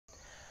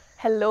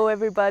Hello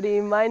everybody,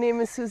 my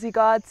name is Suzy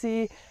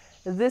Godsey,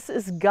 this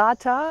is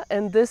Gata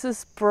and this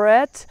is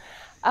Bret.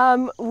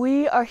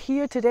 We are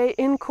here today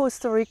in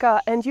Costa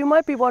Rica and you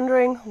might be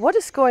wondering what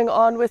is going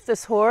on with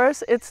this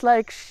horse. It's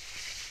like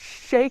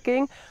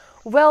shaking.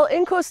 Well,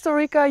 in Costa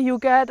Rica you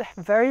get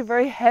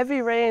very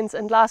heavy rains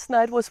and last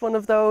night was one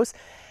of those,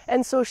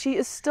 and so she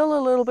is still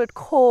a little bit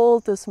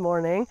cold this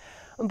morning.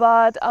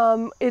 But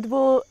it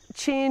will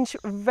change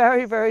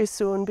very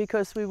soon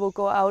because we will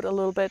go out a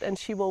little bit and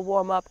she will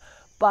warm up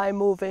by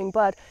moving.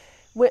 But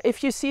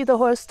if you see the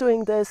horse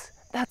doing this,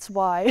 that's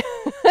why.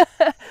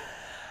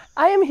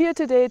 I am here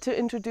today to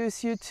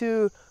introduce you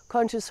to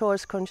Conscious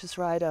Horse, Conscious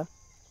Rider.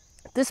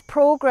 This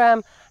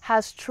program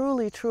has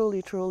truly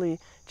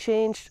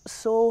changed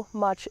so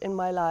much in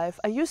my life.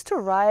 I used to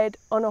ride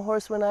on a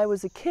horse when I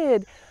was a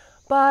kid,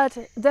 but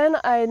then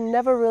I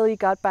never really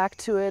got back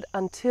to it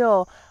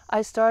until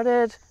I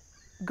started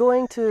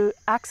going to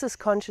Access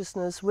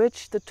Consciousness,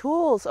 which the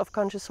tools of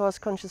Conscious Horse,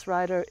 Conscious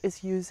Rider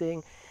is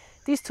using.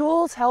 These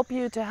tools help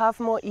you to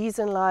have more ease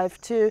in life,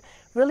 to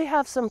really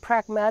have some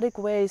pragmatic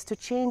ways to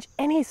change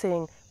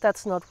anything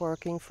that's not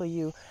working for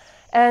you.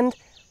 And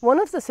one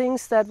of the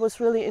things that was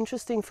really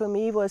interesting for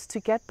me was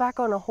to get back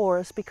on a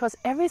horse, because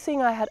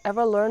everything I had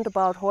ever learned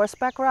about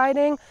horseback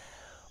riding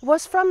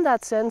was from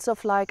that sense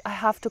of like, I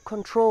have to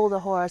control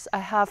the horse, I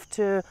have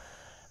to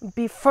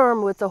be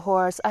firm with the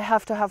horse, I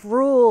have to have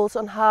rules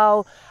on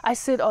how I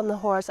sit on the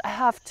horse, I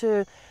have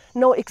to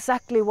know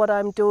exactly what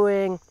I'm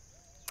doing.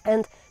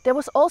 And there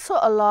was also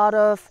a lot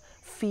of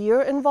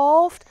fear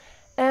involved.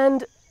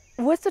 And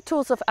with the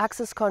tools of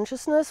Access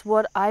Consciousness,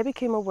 what I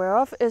became aware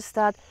of is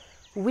that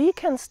we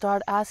can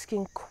start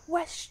asking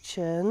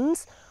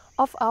questions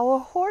of our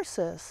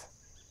horses.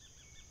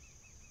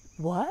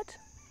 What?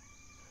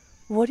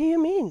 What do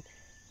you mean?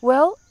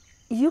 Well,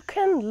 you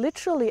can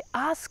literally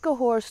ask a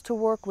horse to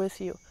work with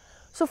you.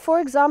 So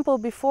for example,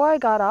 before I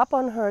got up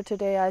on her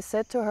today, I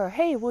said to her,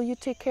 hey, will you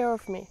take care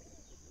of me?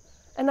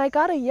 And I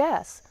got a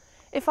yes.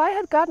 If I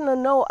had gotten a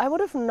no, I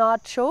would have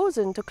not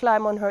chosen to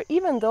climb on her,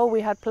 even though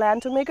we had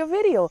planned to make a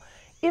video,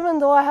 even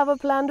though I have a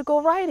plan to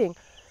go riding.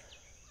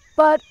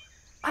 But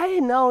I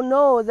now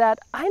know that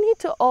I need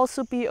to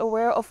also be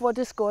aware of what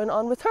is going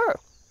on with her.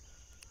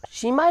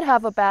 She might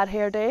have a bad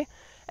hair day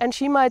and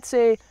she might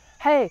say,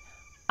 hey,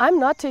 I'm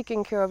not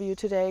taking care of you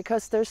today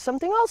because there's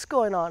something else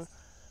going on.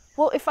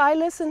 Well, if I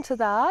listen to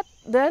that,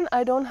 then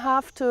I don't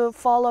have to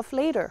fall off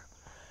later.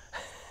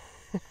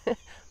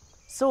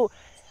 So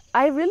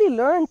I really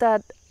learned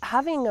that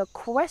having a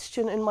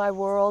question in my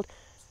world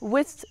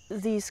with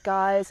these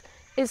guys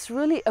is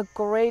really a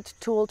great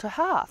tool to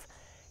have.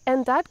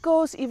 And that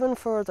goes even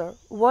further.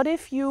 What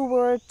if you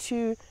were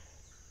to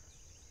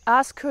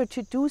ask her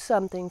to do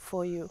something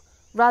for you,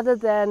 rather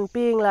than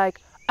being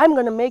like, I'm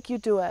going to make you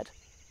do it?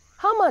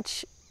 How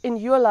much in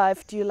your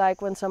life do you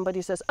like when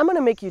somebody says, I'm going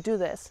to make you do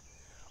this?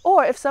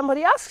 Or if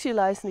somebody asks you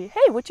nicely,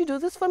 hey, would you do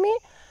this for me?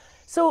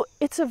 So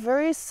it's a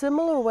very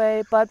similar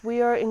way, but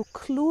we are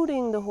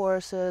including the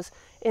horses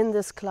in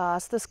this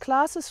class. This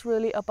class is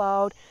really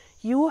about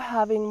you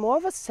having more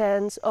of a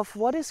sense of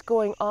what is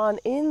going on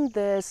in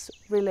this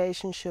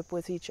relationship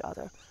with each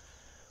other.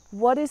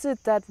 What is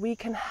it that we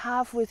can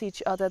have with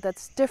each other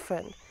that's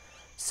different?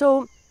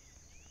 So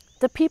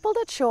the people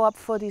that show up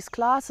for these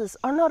classes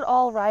are not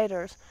all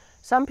riders.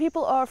 Some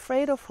people are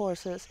afraid of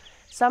horses.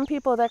 Some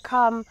people that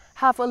come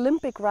have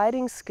Olympic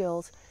riding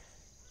skills.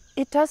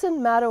 It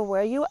doesn't matter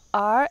where you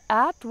are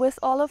at with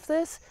all of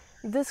this.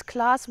 This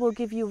class will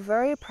give you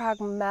very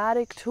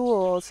pragmatic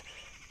tools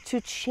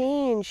to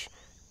change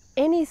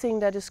anything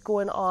that is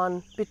going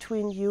on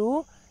between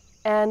you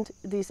and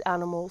these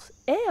animals.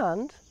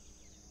 And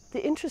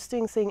the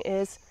interesting thing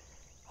is,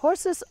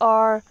 horses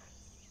are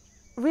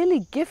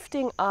really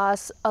gifting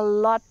us a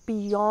lot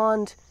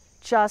beyond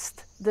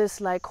just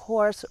this like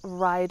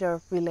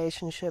horse-rider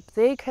relationship.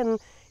 They can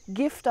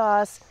gift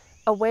us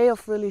a way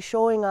of really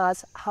showing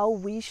us how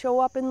we show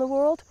up in the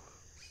world.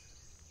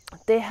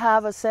 They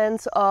have a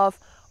sense of,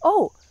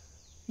 oh,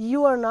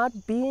 you are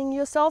not being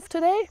yourself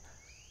today?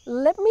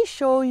 Let me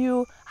show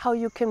you how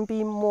you can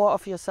be more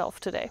of yourself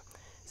today.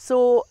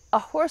 So a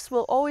horse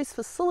will always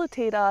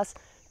facilitate us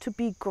to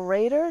be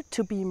greater,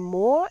 to be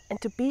more, and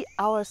to be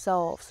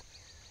ourselves.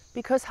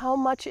 Because how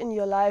much in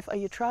your life are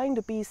you trying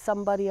to be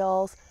somebody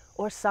else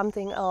or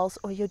something else,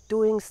 or you're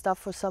doing stuff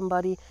for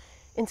somebody,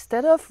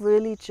 instead of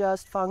really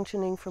just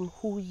functioning from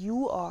who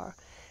you are?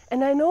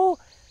 And I know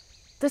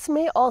this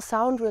may all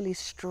sound really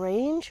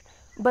strange,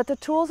 but the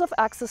tools of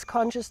Access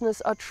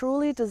Consciousness are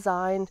truly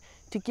designed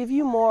to give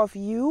you more of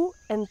you,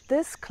 and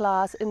this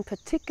class in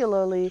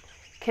particularly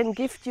can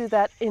gift you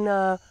that in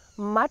a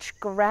much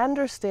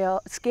grander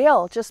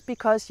scale just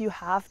because you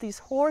have these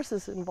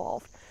horses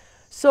involved.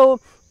 So,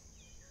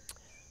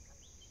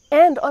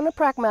 and on a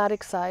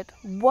pragmatic side,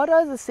 what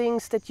are the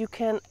things that you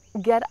can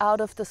get out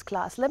of this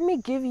class? Let me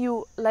give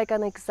you like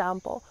an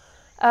example.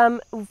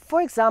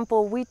 For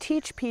example, we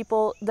teach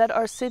people that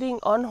are sitting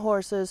on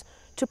horses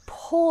to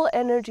pull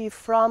energy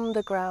from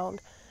the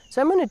ground, So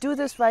I'm going to do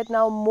this right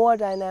now more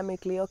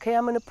dynamically, okay?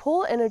 I'm going to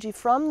pull energy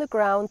from the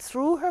ground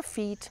through her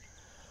feet,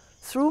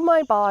 through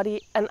my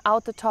body, and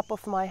out the top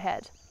of my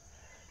head.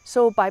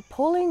 So by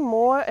pulling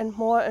more and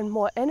more and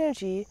more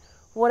energy,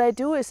 what I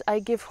do is I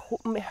give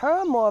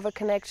her more of a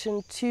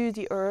connection to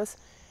the earth.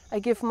 I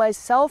give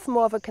myself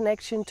more of a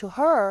connection to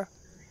her,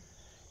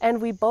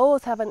 and we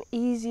both have an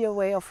easier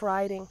way of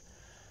riding.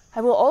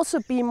 I will also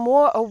be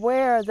more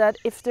aware that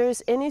if there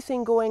is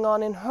anything going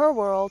on in her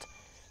world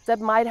that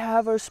might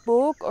have her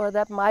spook or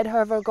that might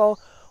have her go,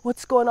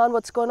 what's going on,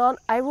 what's going on?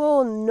 I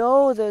will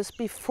know this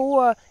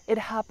before it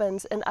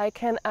happens, and I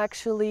can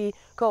actually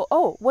go,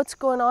 oh, what's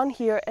going on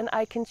here? And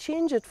I can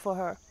change it for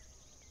her.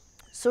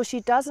 So she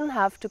doesn't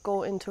have to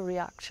go into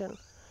reaction.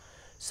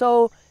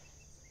 So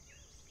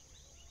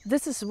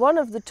this is one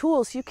of the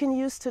tools you can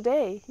use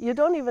today. You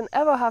don't even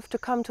ever have to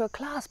come to a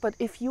class, but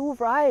if you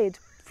ride,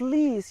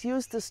 please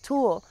use this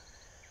tool.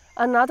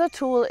 Another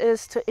tool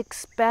is to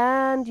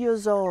expand your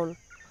zone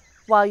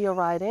while you're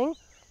riding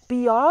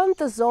beyond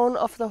the zone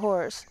of the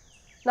horse.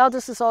 Now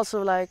this is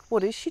also like,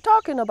 what is she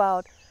talking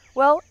about?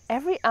 Well,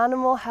 every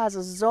animal has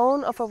a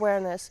zone of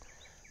awareness.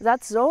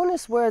 That zone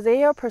is where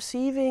they are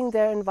perceiving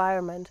their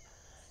environment.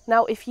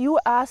 Now if you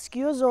ask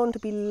your zone to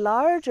be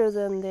larger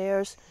than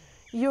theirs,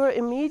 you're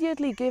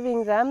immediately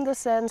giving them the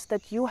sense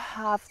that you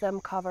have them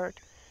covered.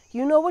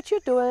 You know what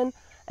you're doing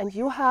and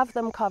you have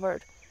them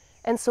covered.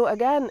 And so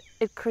again,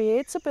 it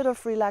creates a bit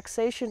of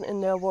relaxation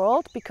in their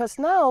world, because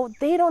now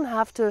they don't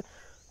have to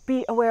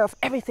be aware of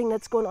everything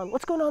that's going on.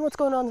 What's going on, what's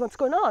going on, what's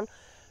going on?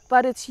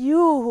 But it's you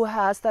who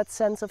has that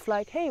sense of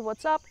like, hey,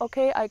 what's up?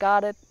 Okay, I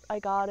got it, I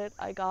got it,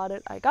 I got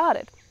it, I got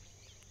it.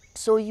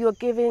 So you're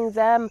giving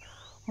them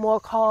more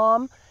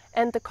calm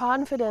and the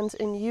confidence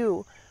in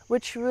you,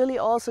 which really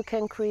also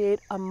can create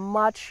a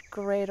much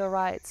greater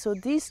ride. So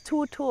these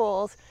two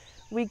tools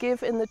we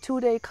give in the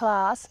 2-day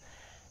class,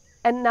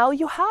 and now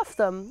you have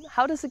them.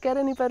 How does it get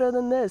any better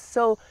than this?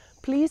 So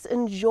please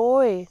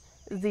enjoy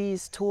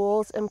these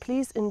tools, and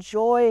please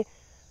enjoy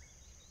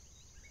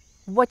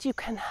what you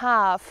can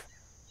have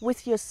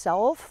with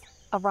yourself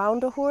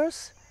around a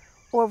horse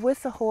or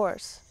with a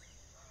horse.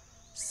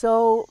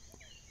 So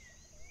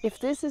if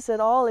this is at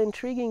all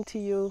intriguing to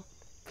you,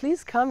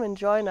 please come and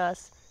join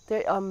us.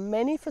 There are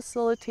many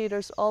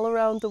facilitators all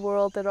around the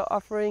world that are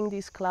offering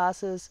these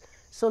classes.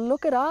 So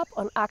look it up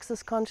on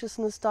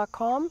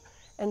accessconsciousness.com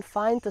and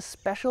find the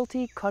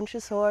specialty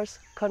Conscious Horse,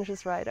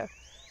 Conscious Rider.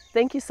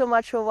 Thank you so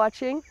much for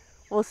watching.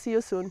 We'll see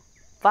you soon.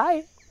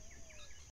 Bye.